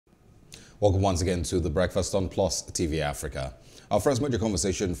Welcome once again to the Breakfast on Plus TV Africa. Our first major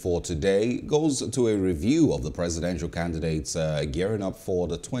conversation for today goes to a review of the presidential candidates gearing up for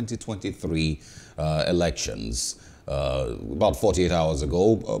the 2023 elections. About 48 hours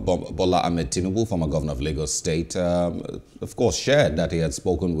ago, Bola Ahmed Tinubu, former governor of Lagos State, of course shared that he had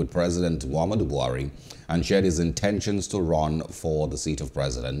spoken with President Muhammadu Buhari and shared his intentions to run for the seat of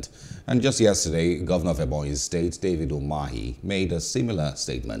president. And just yesterday, Governor of Ebonyi State, David Umahi, made similar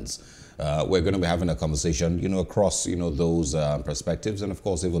statements. We're going to be having a conversation, across, those perspectives and, of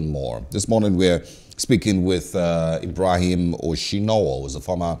course, even more. This morning, we're speaking with Ibrahim Oshinowo, who's a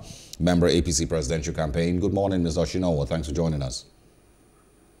former member of APC presidential campaign. Good morning, Mr. Oshinowo. Thanks for joining us.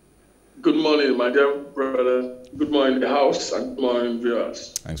 Good morning, my dear brother. Good morning, the House, and good morning,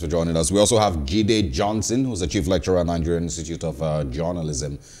 viewers. Thanks for joining us. We also have Jide Johnson, who's the Chief Lecturer at Nigerian Institute of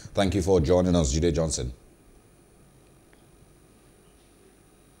Journalism. Thank you for joining us, Jide Johnson.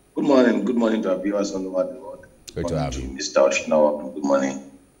 Good morning to our viewers all over the world. Great to have you. Mr. Oshinowo, good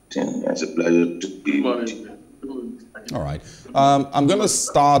morning. It's a pleasure to be with you. All right. I'm going to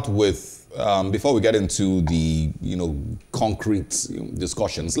start with, before we get into the, concrete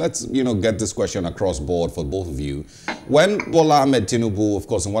discussions, let's, get this question across board for both of you. When Bola Ahmed Tinubu, of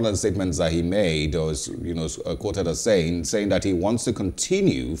course, in one of the statements that he made, was, quoted as saying that he wants to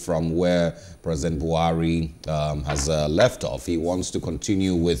continue from where President Buhari has left off. He wants to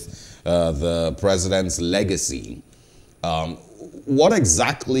continue with the president's legacy. What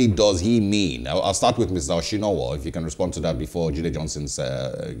exactly does he mean? I'll start with Mr. Oshinowo, if you can respond to that before Jide Johnson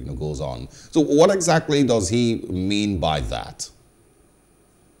goes on. So what exactly does he mean by that?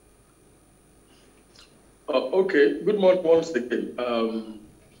 Okay, good morning once again.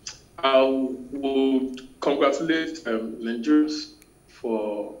 I would congratulate Nigerians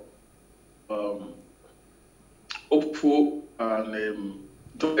for hopeful and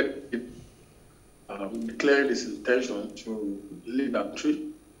declaring his intention to lead the country.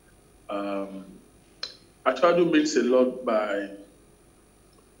 Achadu means a lot by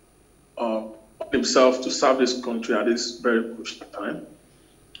himself to serve this country at this very crucial time,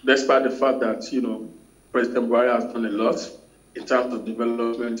 despite the fact that, President Buhari has done a lot in terms of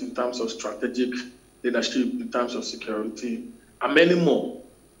development, in terms of strategic leadership, in terms of security, and many more.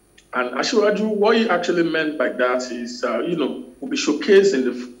 And Ashwaju, what he actually meant by that is, will be showcased in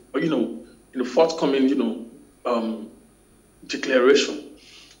the forthcoming, declaration.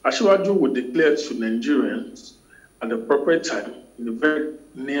 Ashwaju will declare to Nigerians at the appropriate time, in the very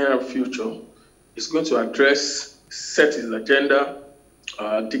near future, is going to address, set his agenda,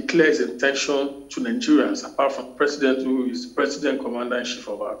 declare his intention to Nigerians, apart from the president, who is president, commander-in-chief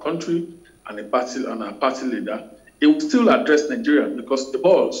of our country, and our party leader. He will still address Nigerians because the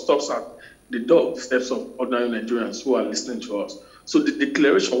ball stops at the doorsteps of ordinary Nigerians who are listening to us. So the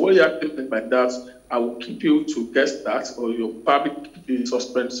declaration, what you actually meant by that, I will keep you to guess that, or you'll probably keep you in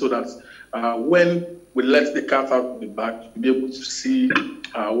suspense so that when we let the cat out of the bag, you'll be able to see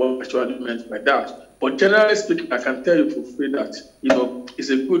what actually meant by that. But generally speaking, I can tell you for free that, it's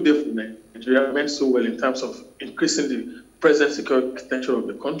a good day for Nigeria. It meant so well in terms of increasing the present security architecture of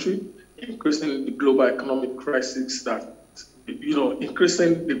the country, increasing the global economic crisis that,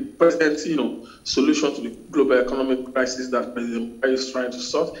 increasing the present, solution to the global economic crisis that President Buhari is trying to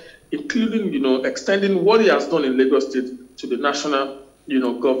solve, including, extending what he has done in Lagos State to the national,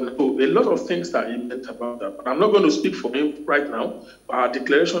 government. So a lot of things that he meant about that. But I'm not going to speak for him right now. But our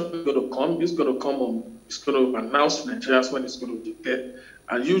declaration is going to come. It's going to come on. It's going to announce to Nigerians when it's going to declare.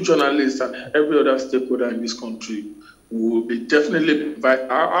 And you journalists and every other stakeholder in this country will be definitely invited.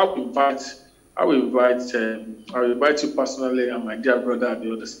 I'll invite you personally and my dear brother at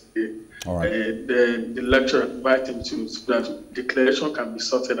the other side. All right. The lecturer, invite him to, so that declaration can be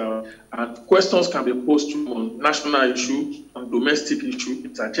sorted out and questions can be posed to him on national issue, on domestic issue,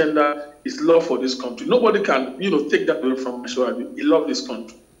 its agenda, its love for this country. Nobody can, take that away from Ashwaju. He loves this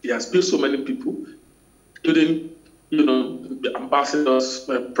country. He has built so many people, including, the ambassadors,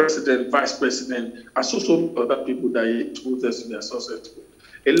 president, vice president, and so other people that he introduced to their successful.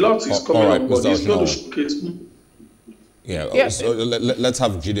 A lot is coming on board. It's going to showcase. Yeah, so let's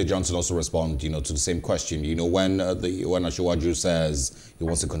have Jide Johnson also respond, to the same question. When Ashwaju says he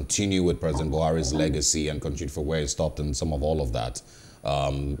wants to continue with President Buhari's legacy and continue for where he stopped and some of all of that,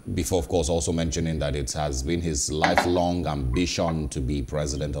 before, of course, also mentioning that it has been his lifelong ambition to be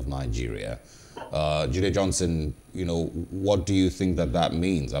president of Nigeria. Jide Johnson, what do you think that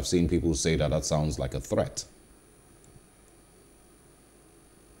means? I've seen people say that sounds like a threat.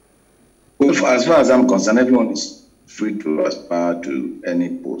 Well, as far as I'm concerned, everyone is free to aspire to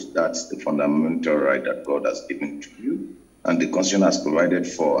any post. That's the fundamental right that God has given to you. and the Constitution has provided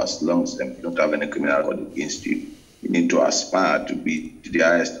for, as long as you don't have any criminal record against you, you need to aspire to be to the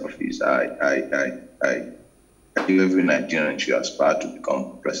highest office. I every Nigerian should aspire to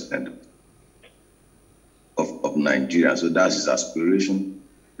become president of Nigeria. So that's his aspiration,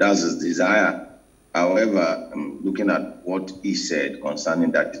 that's his desire. However, looking at what he said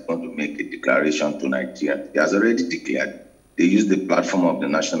concerning that he's going to make a declaration to Nigeria, he has already declared. They used the platform of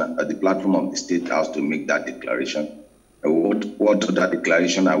the platform of the State House to make that declaration. What other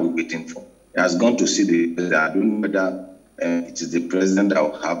declaration are we waiting for? He has gone to see the president. I don't know whether it is the president that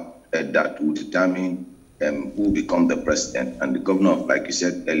will have that will determine who will become the president. And the governor, like you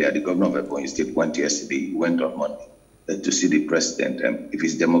said earlier, the governor of Ebonyi State went yesterday. He went on Monday to see the president. If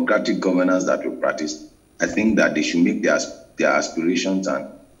it's democratic governance that will practice, I think that they should make their aspirations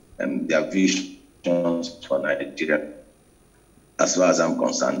and their visions for Nigeria. As far as I'm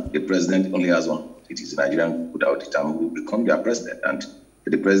concerned, the president only has one. It is Nigerian without determine who will become their president. And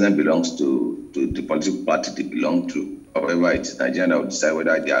the president belongs to the political party they belong to. However, it is Nigerian that will decide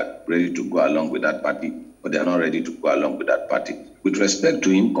whether they are ready to go along with that party or they are not ready to go along with that party. With respect to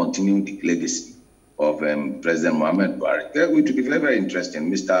him continuing the legacy of President Muhammad Buhari, it will be very, very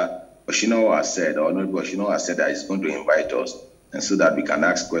interesting. Mr. Oshinowo has said, or not Oshinowo has said that he's going to invite us, and so that we can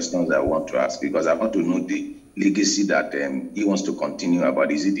ask questions that I want to ask, because I want to know the legacy that he wants to continue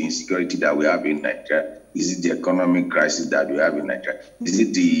about. Is it the insecurity that we have in Nigeria? Is it the economic crisis that we have in Nigeria? Is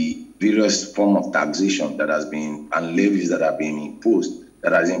it the various form of taxation that has been, and levies that have been imposed,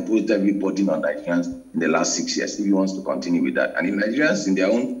 that has imposed everybody on Nigerians in the last 6 years? If he wants to continue with that, and if Nigerians in their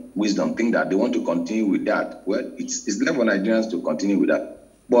own wisdom think that they want to continue with that, well, it's left for Nigerians to continue with that.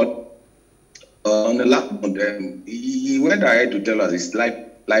 But on the last one, he went ahead to tell us his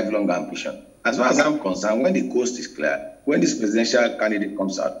lifelong ambition. As far as I'm concerned, when the coast is clear, when this presidential candidate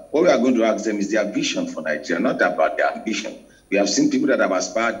comes out, what we are going to ask them is their vision for Nigeria, not about their ambition. We have seen people that have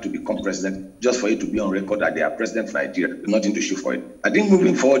aspired to become president just for it to be on record that they are president for Nigeria, nothing to show for it. I think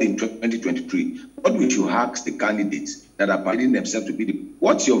moving forward in 2023, what we should ask the candidates that are parading themselves to be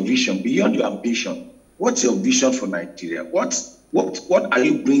what's your vision beyond your ambition? What's your vision for Nigeria? What are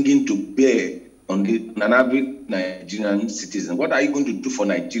you bringing to bear on an average Nigerian citizen? What are you going to do for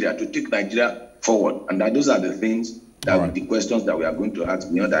Nigeria to take Nigeria forward? And those are the things that are the questions that we are going to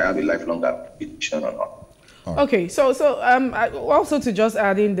ask beyond I have a lifelong ambition or not. Right. Okay, so also to just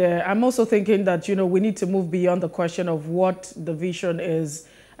add in there, I'm also thinking that, we need to move beyond the question of what the vision is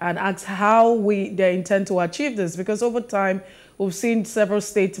and ask how they intend to achieve this, because over time we've seen several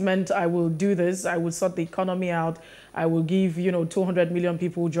statements. I will do this, I will sort the economy out, I will give 200 million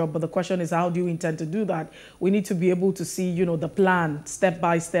people a job, but the question is, how do you intend to do that? We need to be able to see the plan step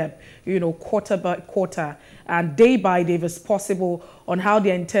by step, quarter by quarter and day by day if it's possible, on how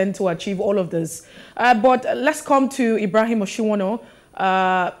they intend to achieve all of this. But let's come to Ibrahim Oshinowo.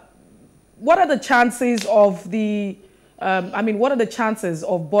 What are the chances of what are the chances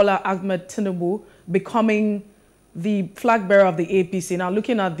of Bola Ahmed Tinubu becoming the flag bearer of the APC? Now,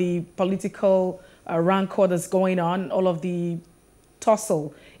 looking at the political rancor that's going on, all of the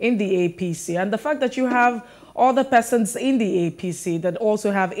tussle in the APC, and the fact that you have other persons in the APC that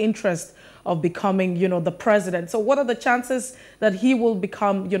also have interest of becoming, the president. So what are the chances that he will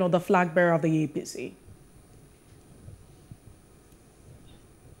become, the flag bearer of the APC?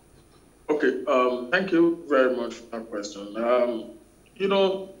 Okay, thank you very much for that question.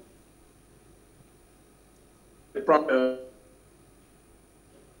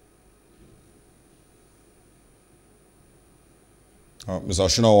 Ms.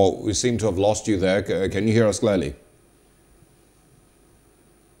 Oshinowo, we seem to have lost you there. Can you hear us clearly?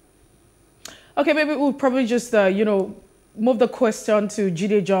 Okay, maybe we'll probably just, move the question to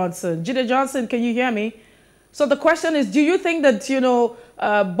Jide Johnson. Jide Johnson, can you hear me? So the question is, do you think that,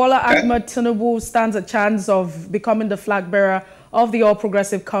 Bola Ahmed Tinubu stands a chance of becoming the flag bearer of the All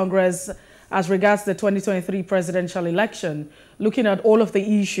Progressive Congress as regards the 2023 presidential election, looking at all of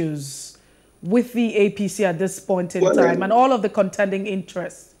the issues with the APC at this point in time and all of the contending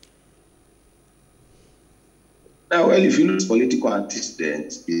interests? Now, well, if you look at political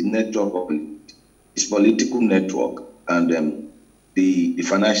antecedents, his political network and the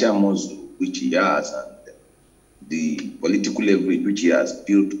financial muscle which he has and the political leverage which he has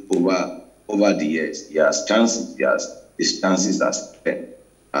built over the years, he has chances. His chances as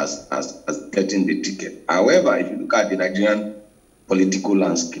getting the ticket. However, if you look at the Nigerian political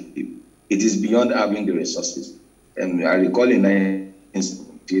landscape, it is beyond having the resources. And I recall in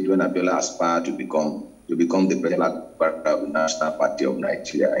 1978 when Abiola aspired to become the president of the National Party of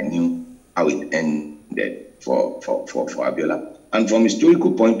Nigeria, I knew how it ended for Abiola. And from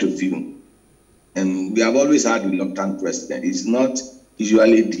historical point of view, And we have always had reluctant president. It's not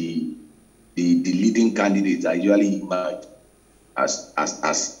usually the leading candidates are usually emerged as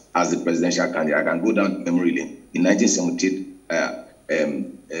the presidential candidate. I can go down memory lane. In 1978,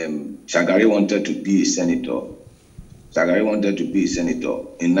 Shagari wanted to be a senator.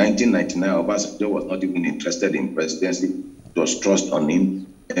 In 1999, Obasanjo was not even interested in presidency. It was thrust on him.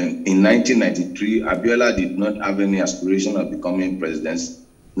 And in 1993, Abiola did not have any aspiration of becoming president.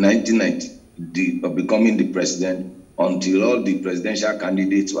 1990, of becoming the president, until all the presidential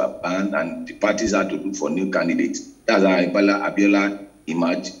candidates were banned and the parties had to look for new candidates. That's how Abiola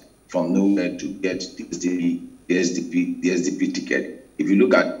emerged from nowhere to get the SDP ticket. If you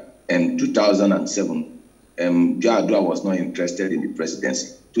look at 2007, Yar'Adua was not interested in the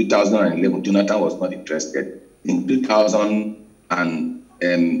presidency. 2011, Jonathan was not interested. In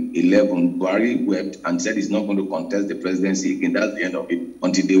 2011, Buhari wept and said he's not going to contest the presidency again. That's the end of it,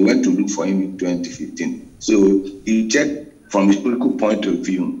 until they went to look for him in 2015. So he checked from a political point of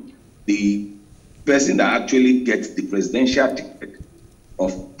view. The person that actually gets the presidential ticket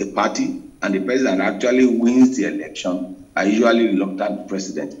of the party and the person that actually wins the election are usually reluctant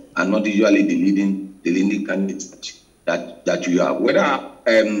president and not usually the leading candidates that you have. Whether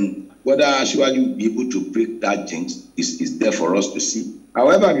Asiwaju will be able to break that jinx is there for us to see.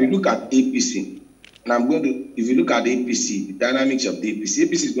 However, if you look at APC, and if you look at APC, the dynamics of the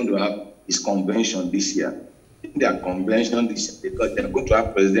APC is going to have its convention this year. Their convention this year because they're going to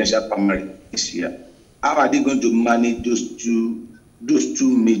have presidential primary this year. How are they going to manage those two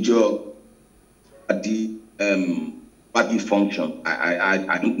major party function?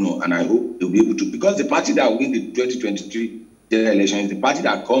 I don't know, and I hope they'll be able to, because the party that will win the 2023 general election is the party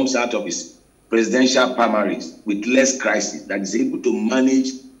that comes out of its presidential primaries with less crisis, that is able to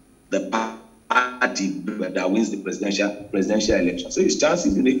manage the party that wins the presidential election. So its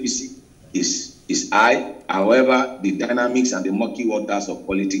chances in APC is high. However, the dynamics and the murky waters of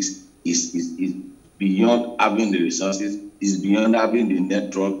politics is beyond having the resources, is beyond having the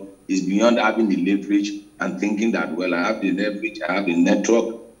network, is beyond having the leverage and thinking that, well, I have the leverage, I have the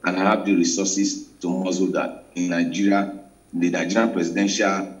network, and I have the resources to muzzle that. In Nigeria, the Nigerian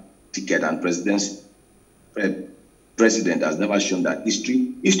presidential ticket and president has never shown that.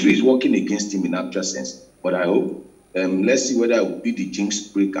 History is working against him in actual sense. But I hope, let's see whether it will be the jinx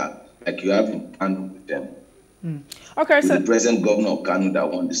breaker like you have in Kano with them. Okay, with so the present governor of Kano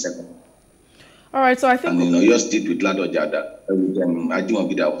that won the second. All right, so I think... And your state with Ladoja, I think will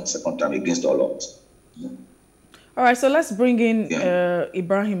be that one second time against all of us. All right, so let's bring in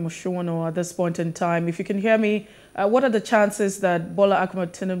Ibrahim Oshinowo at this point in time. If you can hear me, what are the chances that Bola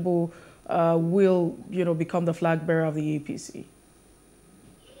Ahmed Tinubu will, become the flag bearer of the APC?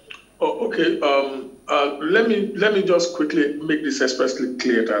 Oh, okay. Let me just quickly make this especially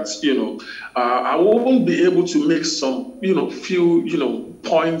clear that I won't be able to make some few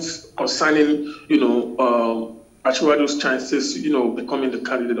points concerning Asiwaju's chances becoming the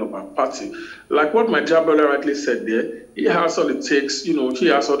candidate of our party. Like what my dear brother rightly said there, he has all it takes. He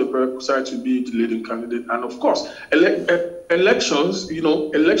has all the prerequisites to be the leading candidate. And of course, elections.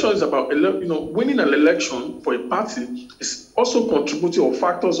 Election is about winning an election for a party is also contributing or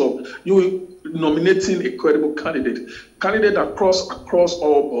factors of you nominating a credible candidate across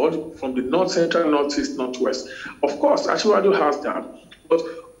all board, from the north, central, northeast, northwest. Of course, Asiwaju has that, but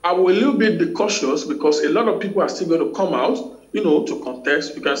I will a little bit be cautious because a lot of people are still going to come out, to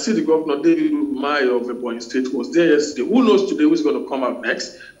contest. You can see the governor, David Umahi of Ebonyi State, was there yesterday. Who knows today who's going to come out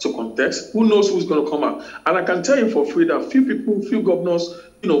next to contest? Who knows who's going to come out? And I can tell you for free that few governors,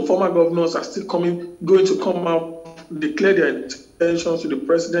 former governors are still going to come out, declare their intentions to the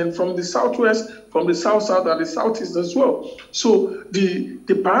president from the southwest, from the south, and the southeast as well. So the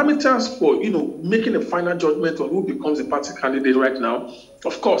parameters for making a final judgment on who becomes a party candidate right now,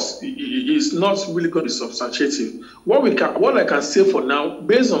 of course, is not really going to be substantiative. What I can say for now,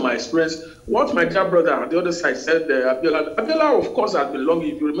 based on my experience, what my dear brother on the other side said, Abiola, of course, had been long.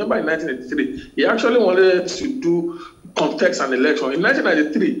 If you remember, in 1983, he actually wanted to do contest an election. In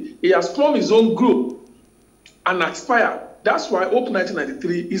 1993, he has formed his own group and aspired. That's why Hope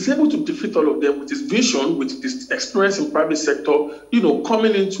 1993 is able to defeat all of them with his vision, with his experience in private sector,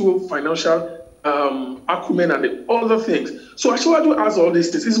 coming into financial acumen and the other things. So Asiwaju has all these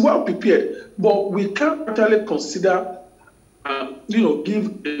things. He's well prepared, but we can't actually consider,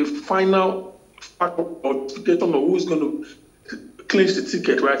 give a final notification of who's going to clinch the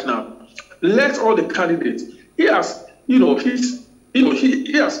ticket right now. Let all the candidates. He has, he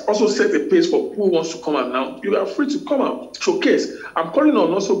has also set a pace for who wants to come out now. You are free to come out, showcase. I'm calling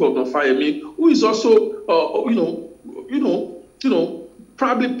on also Governor Fayemi, who is also,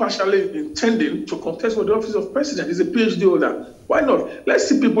 probably partially intending to contest for the office of president. He's a PhD holder. Why not? Let's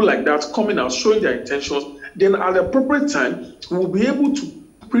see people like that coming out, showing their intentions. Then at the appropriate time, we'll be able to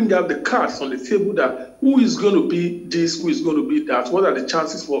bring out the cards on the table that who is going to be this, who is going to be that, what are the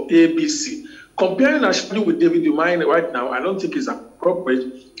chances for A, B, C. Comparing Ashwadu with David Umahi right now, I don't think is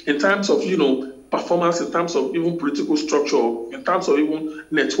appropriate in terms of, performance, in terms of even political structure, in terms of even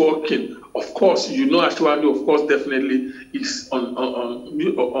networking. Of course, Ashwadu, of course, definitely is on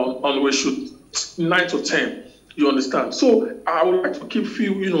we should 9 to 10. You understand? So I would like to keep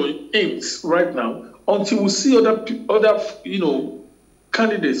few, aims right now until we see other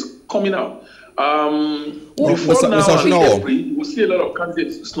candidates coming out. Before now, in April, we'll see a lot of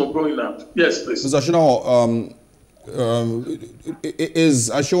candidates snowballing out. Yes, please. Mr. Oshinowo, is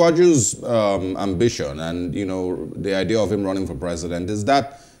Ashwaju's ambition and, the idea of him running for president, is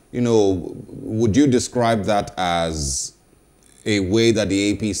that, would you describe that as a way that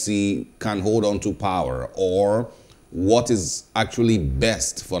the APC can hold on to power, or what is actually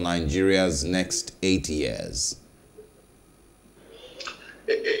best for Nigeria's next 8 years?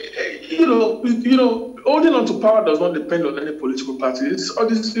 Holding on to power does not depend on any political party. It's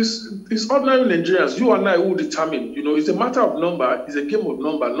ordinary Nigerians, you and I, who determine. It's a matter of number. It's a game of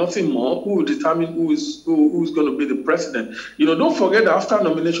number, nothing more. Who will determine who is going to be the president? Don't forget that after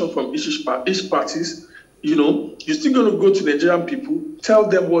nomination from each parties, you're still going to go to Nigerian people, tell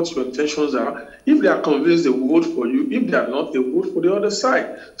them what your intentions are. If they are convinced, they will vote for you. If they are not, they will vote for the other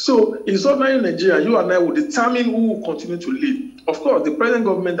side. So it's ordinary Nigeria. You and I will determine who will continue to lead. Of course, the present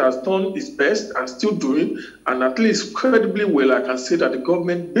government has done its best and still doing, and at least credibly well, I can say that the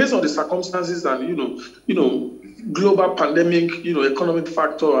government, based on the circumstances and, global pandemic, economic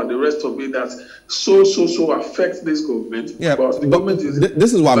factor and the rest of it that so affects this government. Yeah, but the government is...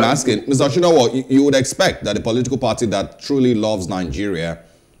 This is what I'm asking. Mr. Oshinowo, you would expect that the political party that truly loves Nigeria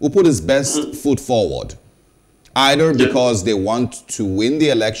will put its best foot forward, either because they want to win the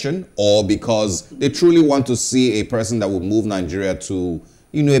election or because they truly want to see a person that would move Nigeria to,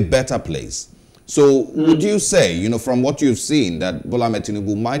 a better place. So would you say, from what you've seen, that Bola Ahmed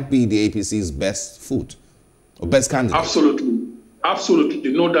Tinubu might be the APC's best foot or best candidate?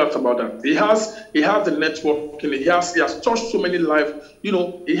 Absolutely, no doubt about that. He has the networking. He has touched so many lives. He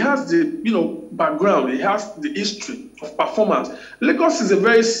has the background. He has the history of performance. Lagos is a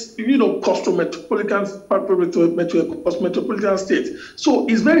very metropolitan state. So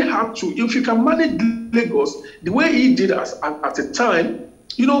it's very hard to, if you can manage Lagos the way he did at a time,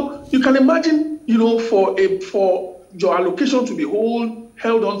 you can imagine for your allocation to be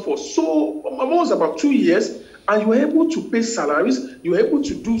held on for almost about 2 years. And you were able to pay salaries, you were able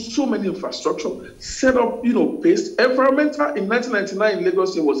to do so many infrastructure, set up, pace. Environmental in 1999 in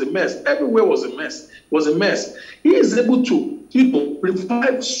Lagos State was a mess. Everywhere was a mess. He is able to,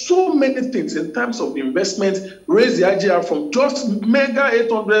 revive so many things in terms of investment, raise the IGR from just mega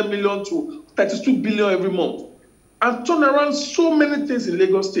 800 million to 32 billion every month, and turn around so many things in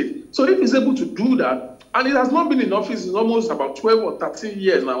Lagos State. So if he's able to do that, and he has not been in office in almost about 12 or 13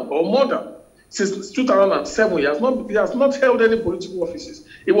 years now, or more than. Since 2007, he has not held any political offices.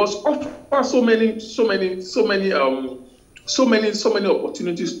 It was offered so many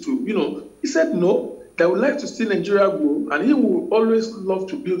opportunities to, he said no, they would like to see Nigeria grow, and he would always love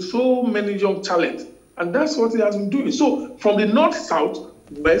to build so many young talent. And that's what he has been doing. So from the north, south,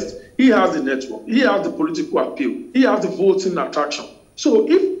 west, he has the network, he has the political appeal, he has the voting attraction. So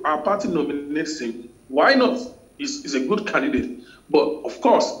if our party nominates him, why not? He's a good candidate. But of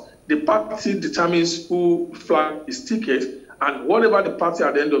course, the party determines who flag his ticket, and whatever the party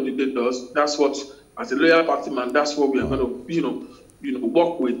at the end of the day does, that's what, as a loyal party man, that's what we are going to,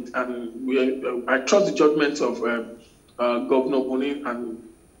 work with. And I trust the judgment of Governor Boni and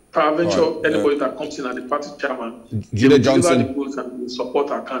peradventure anybody that comes in as the party chairman. Jide Johnson, the votes and support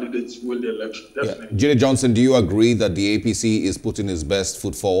our candidates to win the election. Definitely. Jide Johnson, do you agree that the APC is putting its best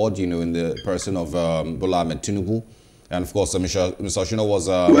foot forward, in the person of Bola Ahmed Tinubu? And of course, Mr. Oshinowo was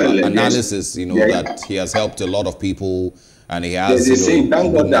analysis, that he has helped a lot of people, and he has a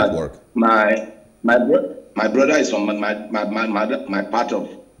good network. My brother is from my part of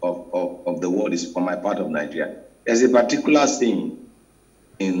the world, is from my part of Nigeria. There's a particular saying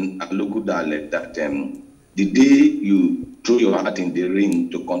in a local dialect that the day you throw your hat in the ring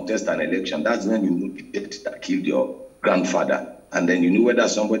to contest an election, that's when you know the death that killed your grandfather, and then you know whether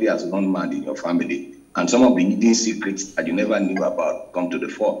somebody has gone mad in your family. And some of the hidden secrets that you never knew about come to the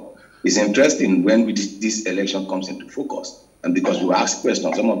fore. It's interesting when this election comes into focus. And because we ask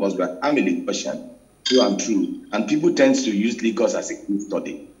questions, some of us were family question, true and true. And people tend to use Lagos as a case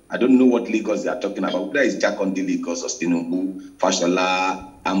study. I don't know what Lagos they are talking about. Whether it's Jakondi Lagos, Oshinowo,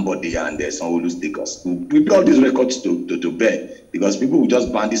 Fashola, Ambode, and Sanwo-Olu's Lagos. We put all these records to bear because people will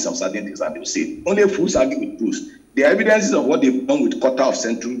just bandy some certain things and they'll say, only fools argue with proofs. The evidences of what they've done with quarter of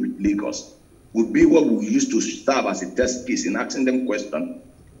century with Lagos would be what we used to serve as a test case in asking them questions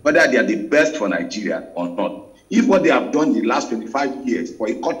whether they are the best for Nigeria or not. If what they have done in the last 25 years for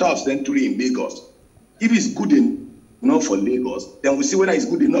a quarter of century in Lagos, if it's good enough for Lagos, then we see whether it's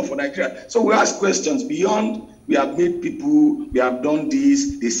good enough for Nigeria. So we ask questions beyond, we have made people, we have done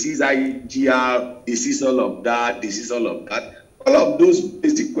this, they seize IGR, they seize all of that, they seize all of that. All of those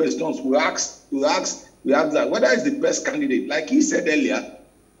basic questions we ask that whether it's the best candidate. Like he said earlier,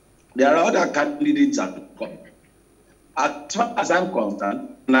 there are other candidates that come. As far as I'm concerned,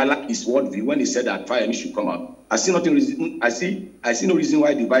 and I like his worldview when he said that Fayemi should come out. I see no reason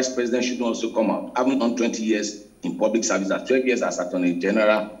why the vice president should also come out. I haven't done 20 years in public service, 12 years as Attorney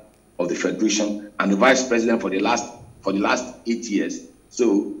General of the Federation, and the vice president for the last 8 years.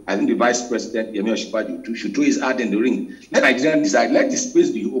 So I think the vice president, Yemi Osinbajo, should throw his hat in the ring. Let Nigerians decide. Let the space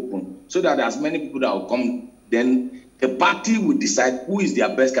be open so that as many people that will come, then the party will decide who is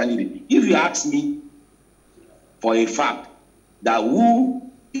their best candidate. If you ask me for a fact that who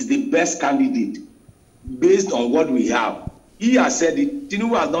is the best candidate based on what we have, he has said it.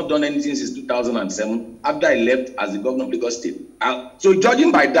 Tinubu has not done anything since 2007 after he left as the governor of Lagos State. So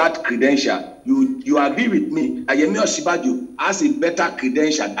judging by that credential, you agree with me that Yemi Osinbajo has a better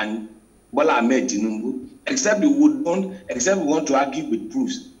credential than Bola Ahmed Tinubu, except we want to argue with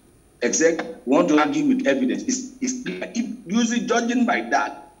proofs, except we want to argue with evidence. Usually judging by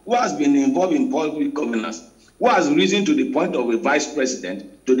that, who has been involved in public governance, who has risen to the point of a vice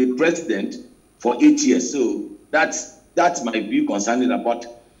president to the president for 8 years. So that's my view concerning about.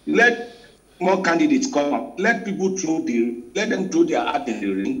 Let more candidates come up. Let people let them throw their hat in the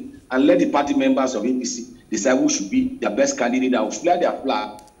ring, and let the party members of APC decide who should be the best candidate that will fly their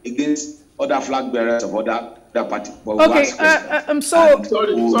flag against other flag bearers of other parties. Okay,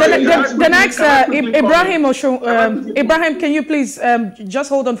 the next Ibrahim, can you please just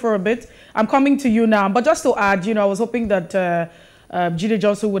hold on for a bit? I'm coming to you now, but just to add, I was hoping that Jide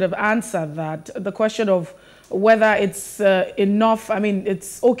Johnson would have answered that. The question of whether it's enough, I mean,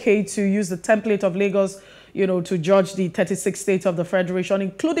 it's okay to use the template of Lagos, to judge the 36 states of the Federation,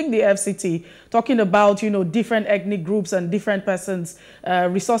 including the FCT, talking about, different ethnic groups and different persons,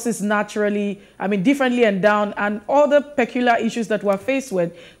 resources naturally, differently endowed, and other peculiar issues that we're faced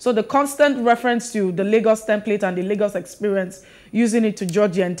with. So the constant reference to the Lagos template and the Lagos experience, using it to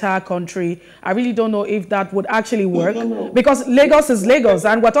judge the entire country, I really don't know if that would actually work. No. Because Lagos is Lagos,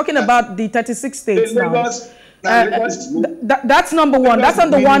 and we're talking about the 36 states now. That's number one. That's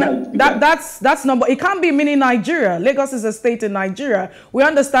number one. That's number. It can't be mini Nigeria. Lagos is a state in Nigeria. We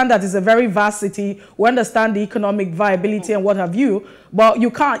understand that it's a very vast city. We understand the economic viability and what have you. But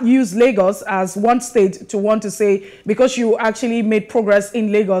you can't use Lagos as one state to want to say because you actually made progress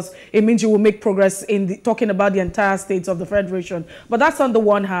in Lagos, it means you will make progress in talking about the entire states of the Federation. But that's on the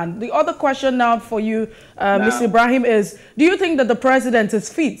one hand. The other question now for you, Mr. Ibrahim, is do you think that the president is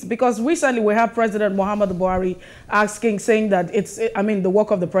fit? Because recently we have President Muhammadu Buhari saying that the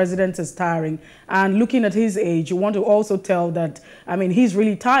work of the president is tiring. And looking at his age, you want to also tell that, he's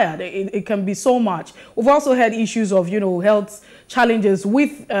really tired. It can be so much. We've also had issues of, health challenges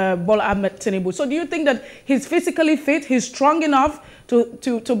with Bola Ahmed Tinubu. So do you think that he's physically fit, he's strong enough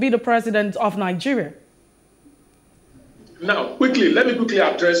to be the president of Nigeria? Now, let me quickly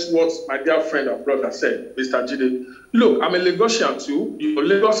address what my dear friend and brother said, Mr. Jide. Look, I'm a Lagosian too.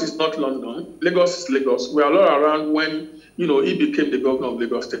 Lagos is not London. Lagos is Lagos. We are all around when, he became the governor of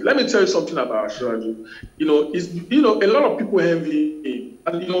Lagos State. Let me tell you something about Ashwaju. A lot of people envy him.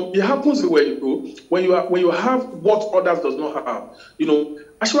 And, it happens where you go. When you have what others does not have.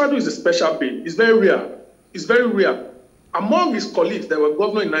 Ashwaju is a special being. It's very rare. It's very rare. Among his colleagues that were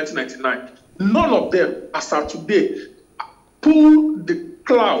governor in 1999, none of them, as of today, pull the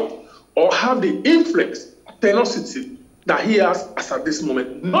cloud or have the influence, tenacity that he has as at this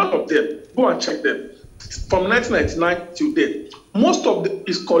moment. None of them. Go and check them. From 1999 till date. Most of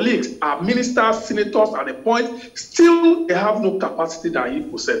his colleagues are ministers, senators at a point. Still, they have no capacity that he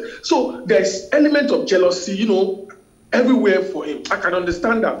possesses. So there's element of jealousy, everywhere for him. I can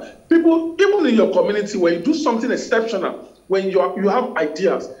understand that. People, even in your community, when you do something exceptional, when you have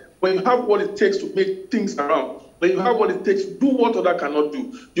ideas, when you have what it takes to make things around, when you have what it takes to do what others cannot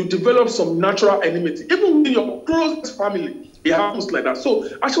do, you develop some natural enmity. Even in your closest family, it happens like that. So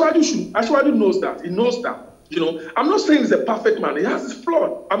Ashwaju knows that. He knows that. I'm not saying he's a perfect man. He has his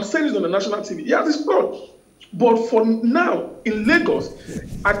flaw. I'm saying it on the national TV. He has his flaw. But for now, in Lagos,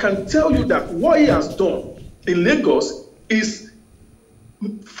 I can tell you that what he has done in Lagos is,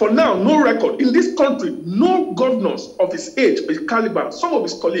 for now, no record. In this country, no governors of his age, his caliber, some of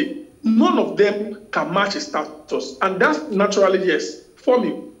his colleagues, none of them can match his status. And that's naturally, yes, for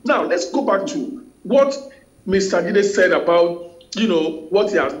me. Now, let's go back to what Mr. Jide said about,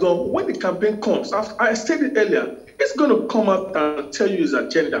 what he has done. When the campaign comes, I said it earlier, he's going to come out and tell you his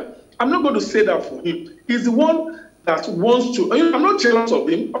agenda. I'm not going to say that for him. He's the one that wants to. I'm not jealous of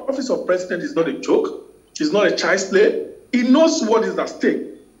him. Office of president is not a joke. He's not a child's play. He knows what is at stake.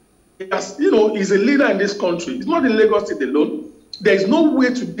 He's a leader in this country. He's not in Lagos State alone. There is no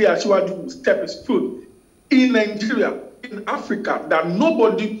way today Asiwaju will step his foot in Nigeria, in Africa, that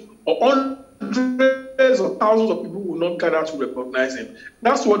nobody or hundreds or thousands of people will not gather to recognize him.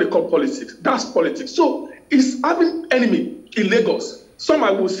 That's what they call politics. That's politics. So he's having enemy in Lagos. Some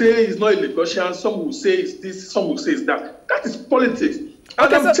I will say he's not a Lagosian. Some will say it's this. Some will say it's that. That is politics.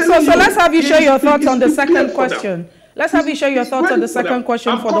 Okay, so let's have you share your thoughts on the second question. Let's have you share your thoughts on the second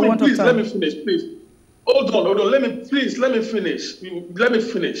question for the want of time. Let me finish, please. Hold on. Let me finish.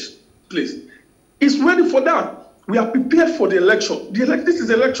 Please. It's ready for that. We are prepared for the election. This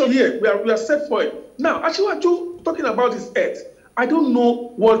is election year. We are set for it. Now, actually, I'm talking about his head. I don't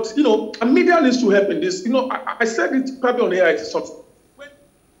know what, and media needs to help in this. I said it probably on air, it's something. When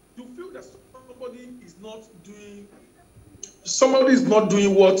you feel that somebody is not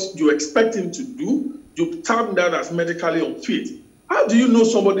doing what you expect him to do, you term that as medically unfit. How do you know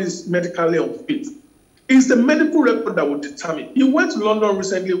somebody is medically unfit? It's the medical record that will determine. He went to London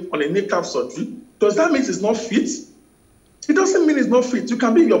recently on a kneecap surgery. Does that mean he's not fit? It doesn't mean he's not fit. You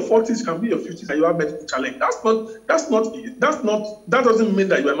can be in your 40s, you can be in your 50s, and you have medical challenge. That doesn't mean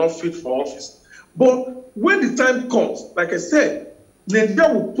that you are not fit for office. But when the time comes, like I said,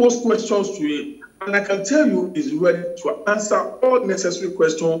 Nigeria will pose questions to him, and I can tell you he's ready to answer all necessary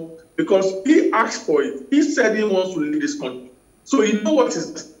questions because he asked for it. He said he wants to lead this country. So he knows what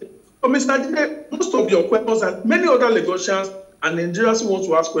is. But Mr. Jide, most of your questions and many other Lagosians and Nigerians who want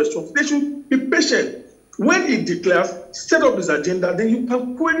to ask questions, they should be patient. When he declares, set up his agenda, then you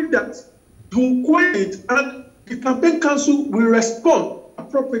can query that. You query it, and the campaign council will respond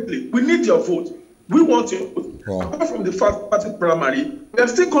appropriately. We need your vote. We want your vote. Wow. Apart from the first party primary, we are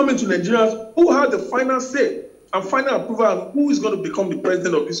still coming to Nigerians who have the final say and final approval on who is going to become the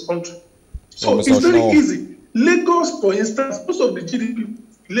president of this country. So it's very easy. Lagos, for instance, most of the GDP,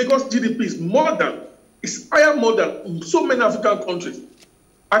 Lagos GDP is higher more than so many African countries.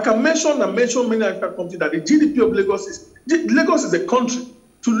 I can mention many African countries that the GDP of Lagos is a country.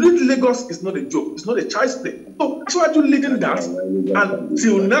 To lead Lagos is not a joke. It's not a child's play. So that's why you're leading that. And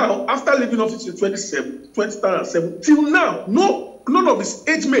till now, after leaving office in 2007, till now, none of his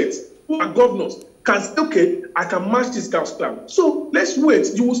age mates who are governors can say, okay, I can match this guy's plan. So let's wait.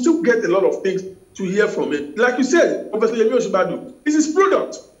 You will still get a lot of things to hear from him. Like you said, Professor Yemi Osinbajo, it's his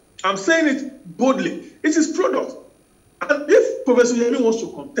product. I'm saying it boldly. It's his product. And if Professor Yemi wants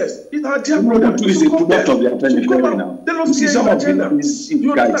to contest, it's our dear brother. Is a product of the agenda now. They don't see his agenda.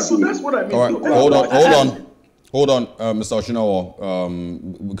 You understand? So that's what I mean. All right, hold on, Mr.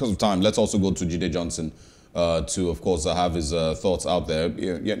 Oshinowo. Because of time, let's also go to Jide Johnson to, of course, have his thoughts out there.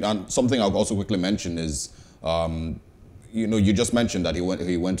 And something I'll also quickly mention is, you just mentioned that he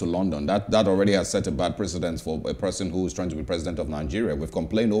went to London. That already has set a bad precedent for a person who is trying to be president of Nigeria. We've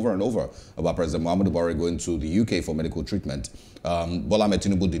complained over and over about President Muhammadu Buhari going to the UK for medical treatment. Bola Ahmed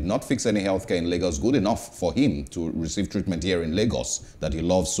Tinubu did not fix any healthcare in Lagos good enough for him to receive treatment here in Lagos that he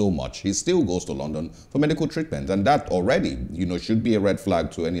loves so much. He still goes to London for medical treatment, and that already, should be a red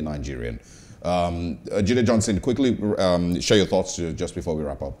flag to any Nigerian. Jide Johnson, quickly share your thoughts just before we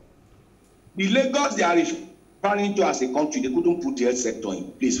wrap up. The Lagos they are referring to as a country, they couldn't put the health sector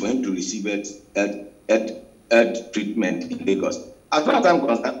in place for him to receive health treatment in Lagos. As far as I'm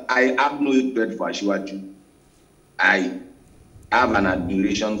concerned, I have no hatred for Asiwaju. I have an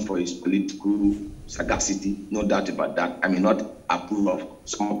admiration for his political sagacity, no doubt about that. I may not approve of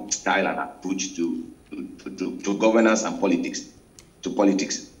some style and approach to governance and politics.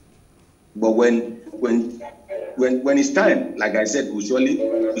 But when it's time, like I said, we surely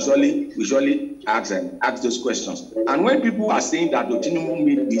ask those questions. And when people are saying that Tinubu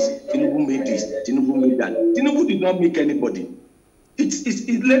made this, Tinubu made that, Tinubu did not make anybody. It's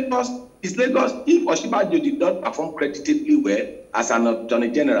Lagos. It's Lagos. If Oshinowo did not perform creditably well as an attorney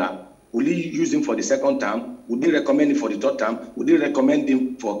general, will he use him for the second term? Would they recommend him for the third term? Would they recommend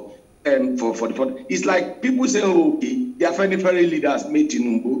him for the fourth? It's like people say, oh, okay, their very leaders made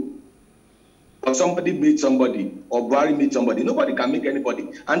Tinubu. or somebody made somebody, or Buhari made somebody. Nobody can make anybody.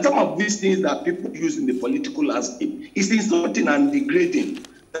 And some of these things that people use in the political landscape is insulting and degrading.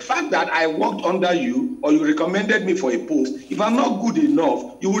 The fact that I worked under you or you recommended me for a post, if I'm not good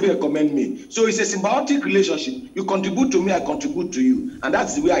enough, you would recommend me. So it's a symbiotic relationship. You contribute to me, I contribute to you. And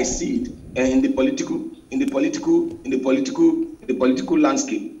that's the way I see it in the political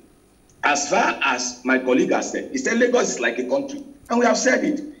landscape. As far as my colleague has said, he said Lagos is like a country. And we have said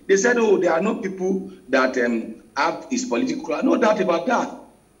it. They said, oh, there are no people that have his political. No doubt about that.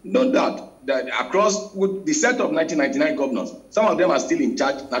 No doubt. That across with the set of 1999 governors, some of them are still in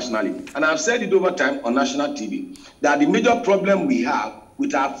charge nationally. And I've said it over time on national TV that the major problem we have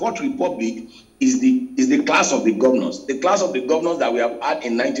with our fourth republic is the class of the governors, the class of the governors that we have had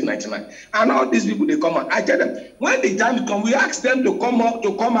in 1999. And all these people, they come out. I tell them, when the time comes, we ask them to come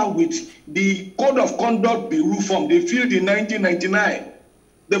out with the code of conduct bureau form they filled in 1999.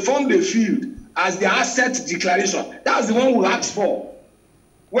 The form they filled as their asset declaration. That's the one we asked for.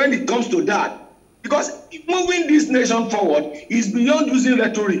 When it comes to that, because moving this nation forward is beyond using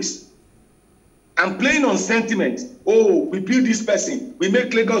rhetorics and playing on sentiment. Oh, we build this person, we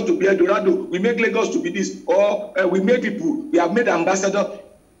make Lagos to be Eldorado, we make Lagos to be this, or we make people, we have made ambassador.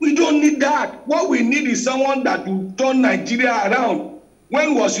 We don't need that. What we need is someone that will turn Nigeria around.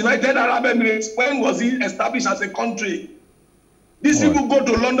 When was United Arab Emirates? When was it established as a country? These people go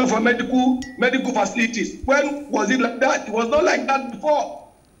to London for medical facilities. When was it like that? It was not like that before.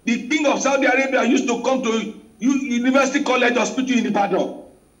 The king of Saudi Arabia used to come to University College Hospital in Ibadan.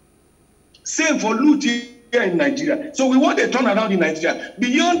 Same for Lut here in Nigeria. So we want a turnaround in Nigeria.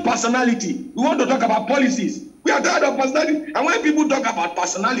 Beyond personality, we want to talk about policies. We are tired of personality. And when people talk about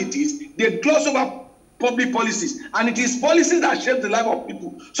personalities, they gloss over public policies. And it is policies that shape the life of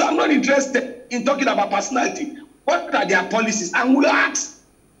people. So I'm not interested in talking about personality. What are their policies? And we'll ask.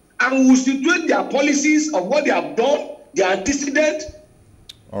 And we'll situate their policies of what they have done, their antecedent.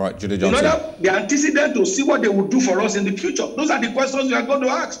 All right, Jide Johnson. In order, the antecedent to see what they will do for us in the future. Those are the questions we are going to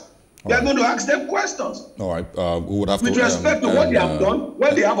ask. We are going to ask them questions. All right, we would have with respect to what they have done,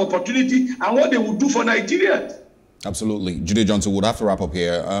 when they have opportunity, and what they will do for Nigerians. Absolutely. Jide Johnson, would have to wrap up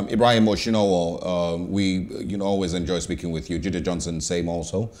here. Ibrahim Oshinowo, we always enjoy speaking with you. Jide Johnson, same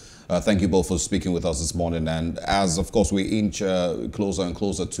also. Thank you both for speaking with us this morning. And as, of course, we inch closer and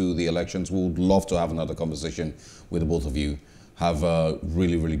closer to the elections, we would love to have another conversation with the both of you. Have a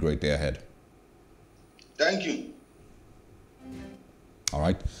really, really great day ahead. Thank you. All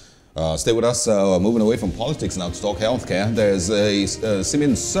right. Stay with us. Moving away from politics now to talk healthcare. There's a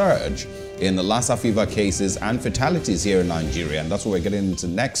seeming surge in the Lassa fever cases and fatalities here in Nigeria. And that's what we're getting into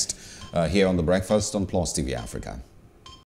next here on The Breakfast on Plus TV Africa.